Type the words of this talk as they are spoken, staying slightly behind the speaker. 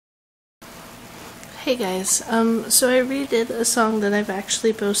Hey guys, so I redid a song that I've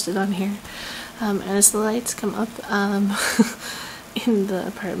actually posted on here, and as the lights come up, in the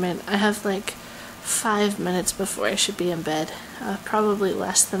apartment, I have like 5 minutes before I should be in bed, probably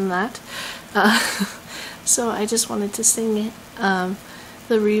less than that, so I just wanted to sing it,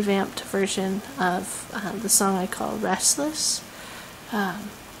 the revamped version of the song I call Restless,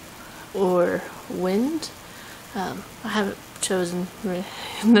 or Wind. I haven't chosen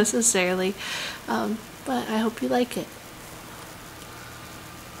necessarily, but I hope you like it.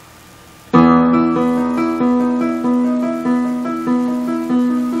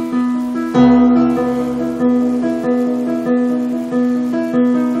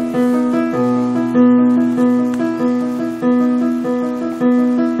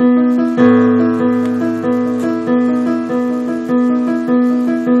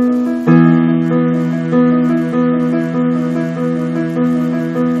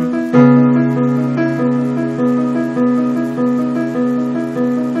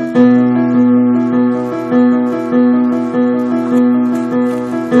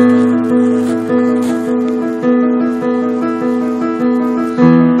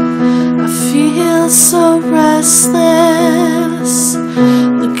 So restless,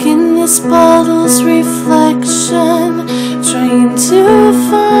 look in this bottle's reflection, trying to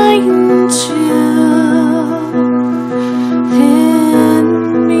find you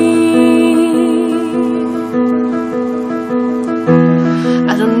in me.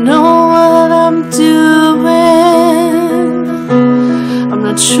 I don't know what I'm doing, I'm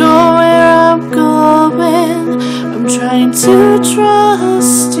not sure where I'm going, I'm trying to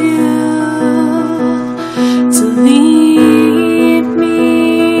trust you to lead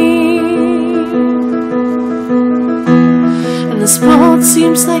me, and this boat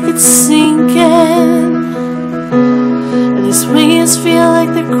seems like it's sinking, and these waves feel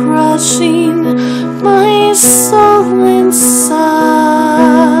like they're crushing my soul inside.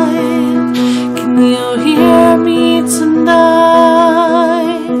 Can you hear me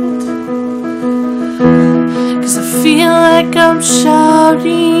tonight? 'Cause I feel like I'm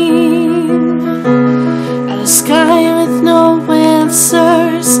shouting the sky with no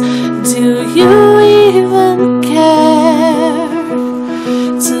answers. Do you even care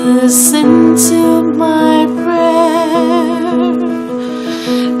to listen to my prayer?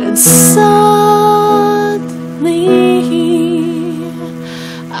 And suddenly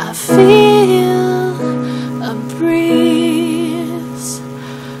I feel a breeze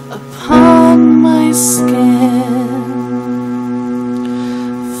upon my skin,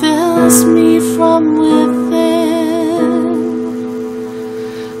 fills me from within,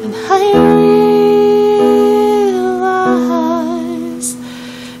 and I realize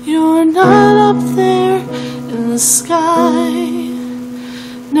you're not up there in the sky.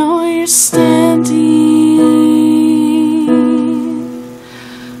 No, you're standing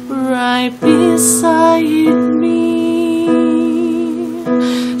right beside me.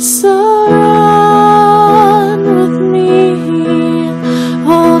 So run with me,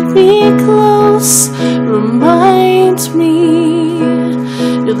 hold me close, remind me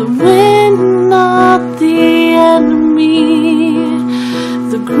you're the wind, not the enemy,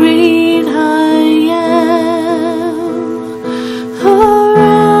 the great I am. Oh,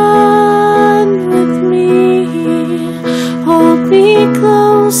 run with me, hold me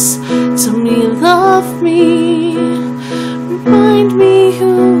close, tell me you love me, remind me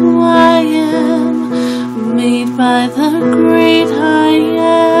who I am, made by the great I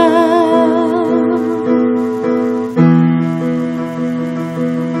am.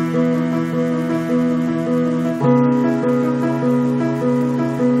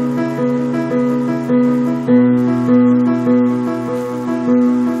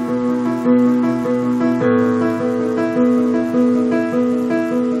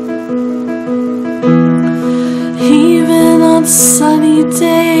 Even on sunny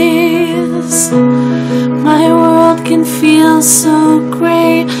days, my world can feel so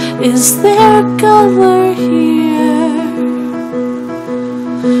gray. Is there color here,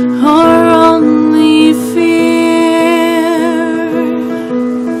 or only fear?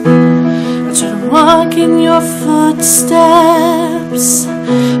 I try to walk in your footsteps,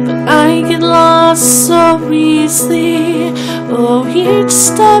 but I get lost so easily. Oh, each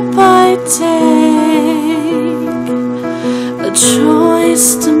step I take, a choice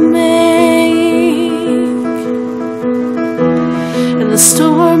to make, and the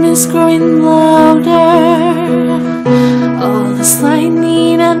storm is growing louder. All this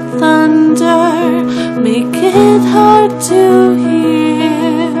lightning and thunder make it hard to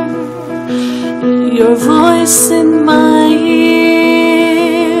hear your voice in my ear.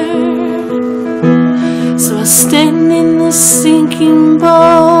 a sinking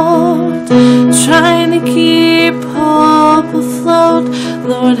boat, trying to keep hope afloat.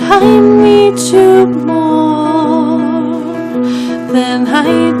 Lord, I need you more than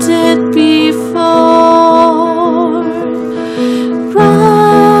I did before.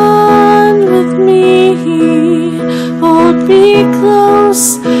 Run with me, hold me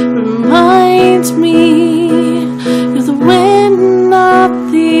close, remind me you're the wind, not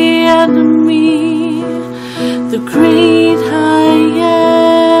the enemy, the great I am.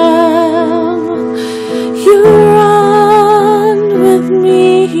 You run with me,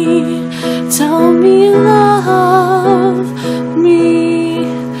 tell me you love me,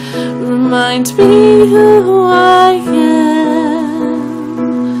 remind me who I am,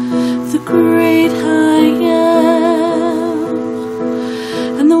 the great I am.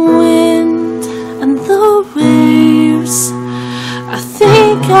 And the wind and the waves, I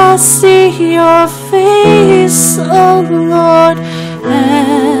think I see your face, oh Lord,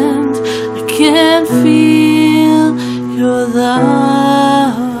 and I can feel your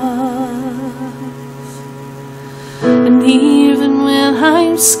love. And even when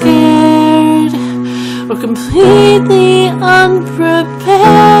I'm scared or completely unprepared,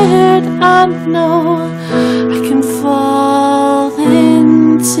 I know I can fall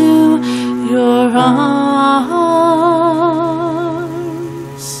into your arms.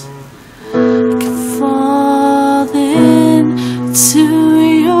 I can fall into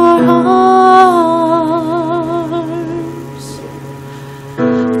your arms. I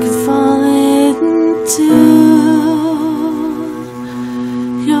can fall into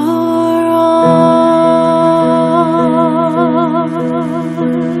your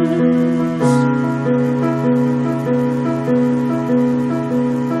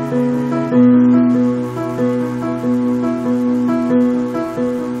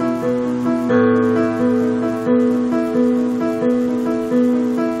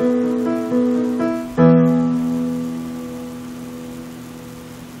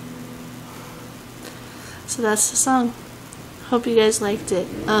So that's the song. Hope you guys liked it.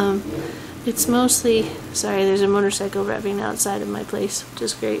 It's mostly, sorry, there's a motorcycle revving outside of my place, which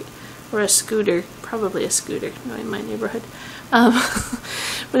is great. Or a scooter, probably a scooter, knowing my neighborhood.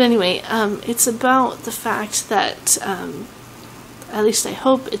 But anyway, it's about the fact that, at least I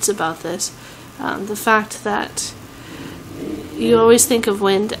hope it's about this, the fact that you always think of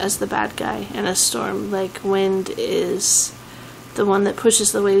wind as the bad guy and a storm. Like, wind is the one that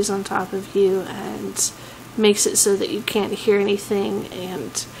pushes the waves on top of you and makes it so that you can't hear anything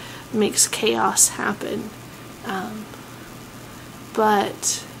and makes chaos happen.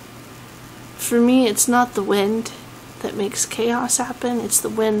 But for me, it's not the wind that makes chaos happen. It's the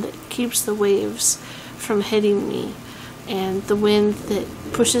wind that keeps the waves from hitting me, and the wind that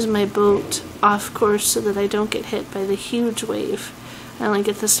pushes my boat off course so that I don't get hit by the huge wave. I only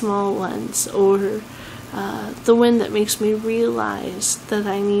get the small ones. Or the wind that makes me realize that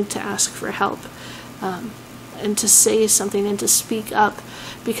I need to ask for help, and to say something and to speak up,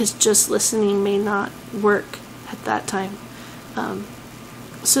 because just listening may not work at that time.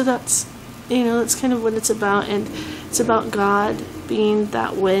 So that's, that's kind of what it's about, and it's about God being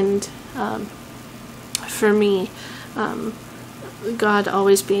that wind for me. God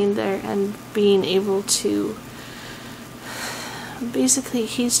always being there and being able to, basically,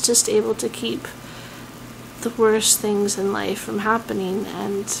 He's just able to keep the worst things in life from happening.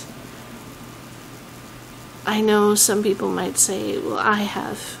 And I know some people might say, well, I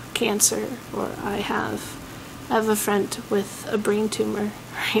have cancer, or I have a friend with a brain tumor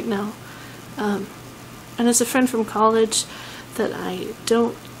right now. And it's a friend from college that I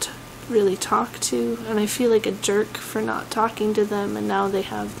don't really talk to, and I feel like a jerk for not talking to them, and now they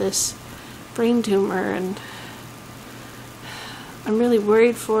have this brain tumor, and I'm really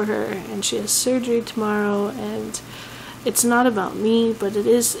worried for her, and she has surgery tomorrow, and it's not about me, but it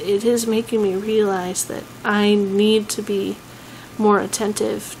is making me realize that I need to be more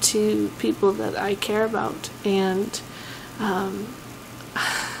attentive to people that I care about. And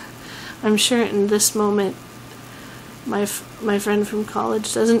I'm sure in this moment my friend from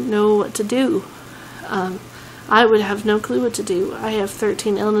college doesn't know what to do. I would have no clue what to do. I have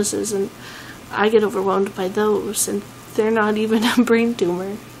 13 illnesses, and I get overwhelmed by those, and they're not even a brain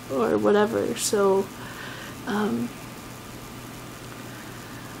tumor or whatever. So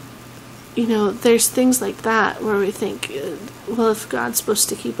you know, there's things like that where we think, well, if God's supposed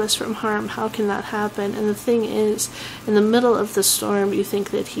to keep us from harm, how can that happen? And the thing is, in the middle of the storm, you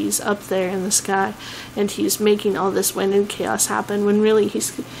think that he's up there in the sky and he's making all this wind and chaos happen, when really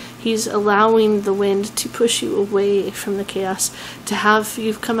he's allowing the wind to push you away from the chaos, to have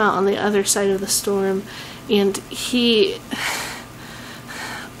you come out on the other side of the storm. And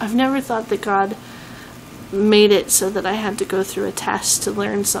I've never thought that God made it so that I had to go through a test to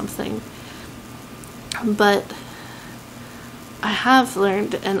learn something. But I have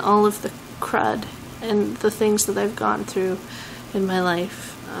learned, and all of the crud and the things that I've gone through in my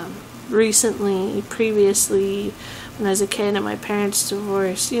life, recently, previously, when I was a kid and my parents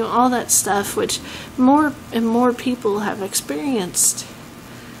divorced, you know, all that stuff which more and more people have experienced.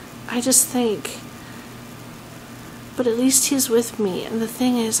 I just think, but at least he's with me. And the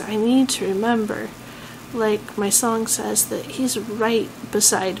thing is, I need to remember, like my song says, that he's right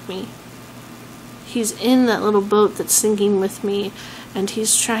beside me. He's in that little boat that's sinking with me, and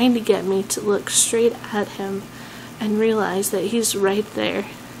he's trying to get me to look straight at him and realize that he's right there.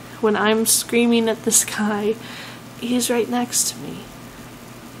 When I'm screaming at the sky, he's right next to me.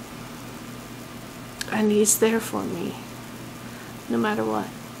 And he's there for me, no matter what.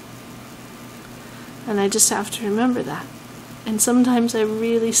 And I just have to remember that. And sometimes I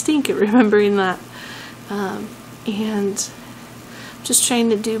really stink at remembering that. And just trying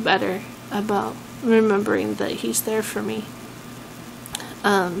to do better about remembering that he's there for me.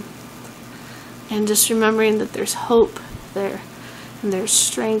 And just remembering that there's hope there, and there's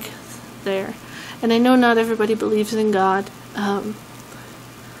strength there. And I know not everybody believes in God, but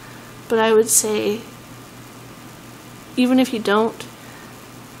I would say, even if you don't,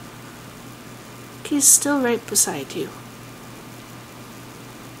 he's still right beside you.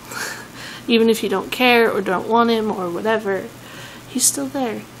 Even if you don't care or don't want him or whatever, he's still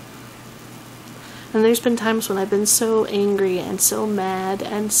there. And there's been times when I've been so angry and so mad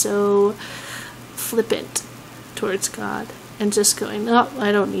and so flippant towards God, and just going, oh,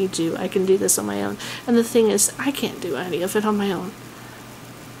 I don't need you, I can do this on my own. And the thing is, I can't do any of it on my own.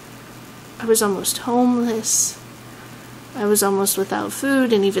 I was almost homeless. I was almost without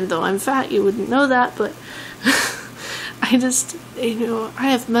food, and even though I'm fat, you wouldn't know that, but I just, you know, I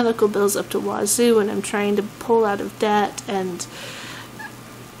have medical bills up to wazoo, and I'm trying to pull out of debt, and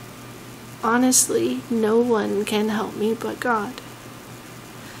honestly, no one can help me but God.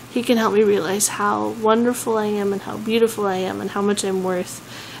 He can help me realize how wonderful I am and how beautiful I am and how much I'm worth,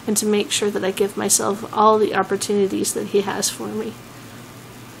 and to make sure that I give myself all the opportunities that he has for me.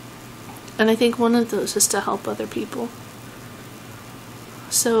 And I think one of those is to help other people.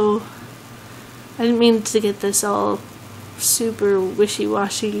 So, I didn't mean to get this all super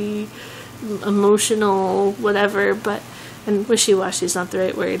wishy-washy, emotional, whatever, and wishy-washy is not the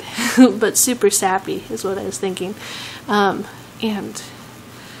right word, but super sappy is what I was thinking.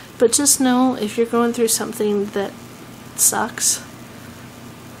 But just know, if you're going through something that sucks,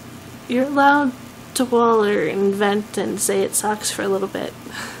 you're allowed to waller and vent and say it sucks for a little bit.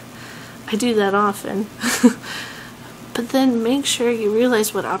 I do that often. But then make sure you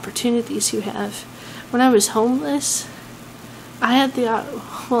realize what opportunities you have. When I was homeless, I had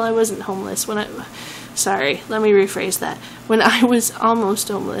I wasn't homeless. Sorry, let me rephrase that. When I was almost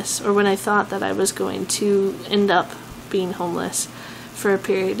homeless, or when I thought that I was going to end up being homeless for a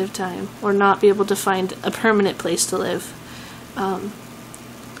period of time, or not be able to find a permanent place to live,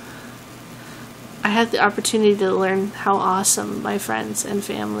 I had the opportunity to learn how awesome my friends and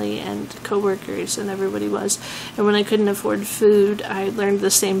family and coworkers and everybody was. And when I couldn't afford food, I learned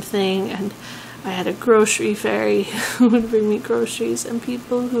the same thing, and I had a grocery fairy who would bring me groceries, and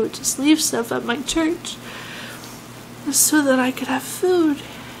people who would just leave stuff at my church so that I could have food.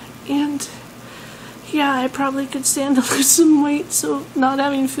 And yeah, I probably could stand to lose some weight, so not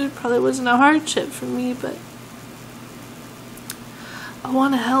having food probably wasn't a hardship for me, but I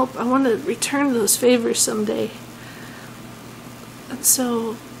want to help. I want to return those favors someday. And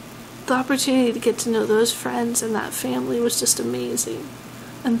so the opportunity to get to know those friends and that family was just amazing.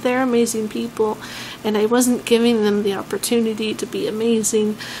 And they're amazing people, and I wasn't giving them the opportunity to be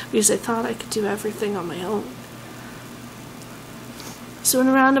amazing because I thought I could do everything on my own. So in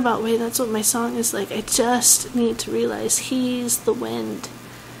a roundabout way, that's what my song is like. I just need to realize he's the wind.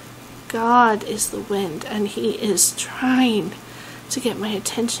 God is the wind, and he is trying to get my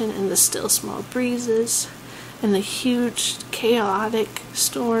attention in the still small breezes and the huge chaotic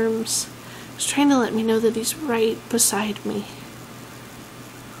storms. He's trying to let me know that he's right beside me.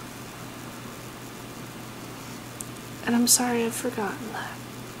 And I'm sorry I've forgotten that.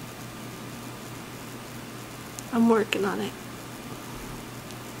 I'm working on it.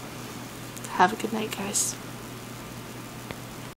 Have a good night, guys.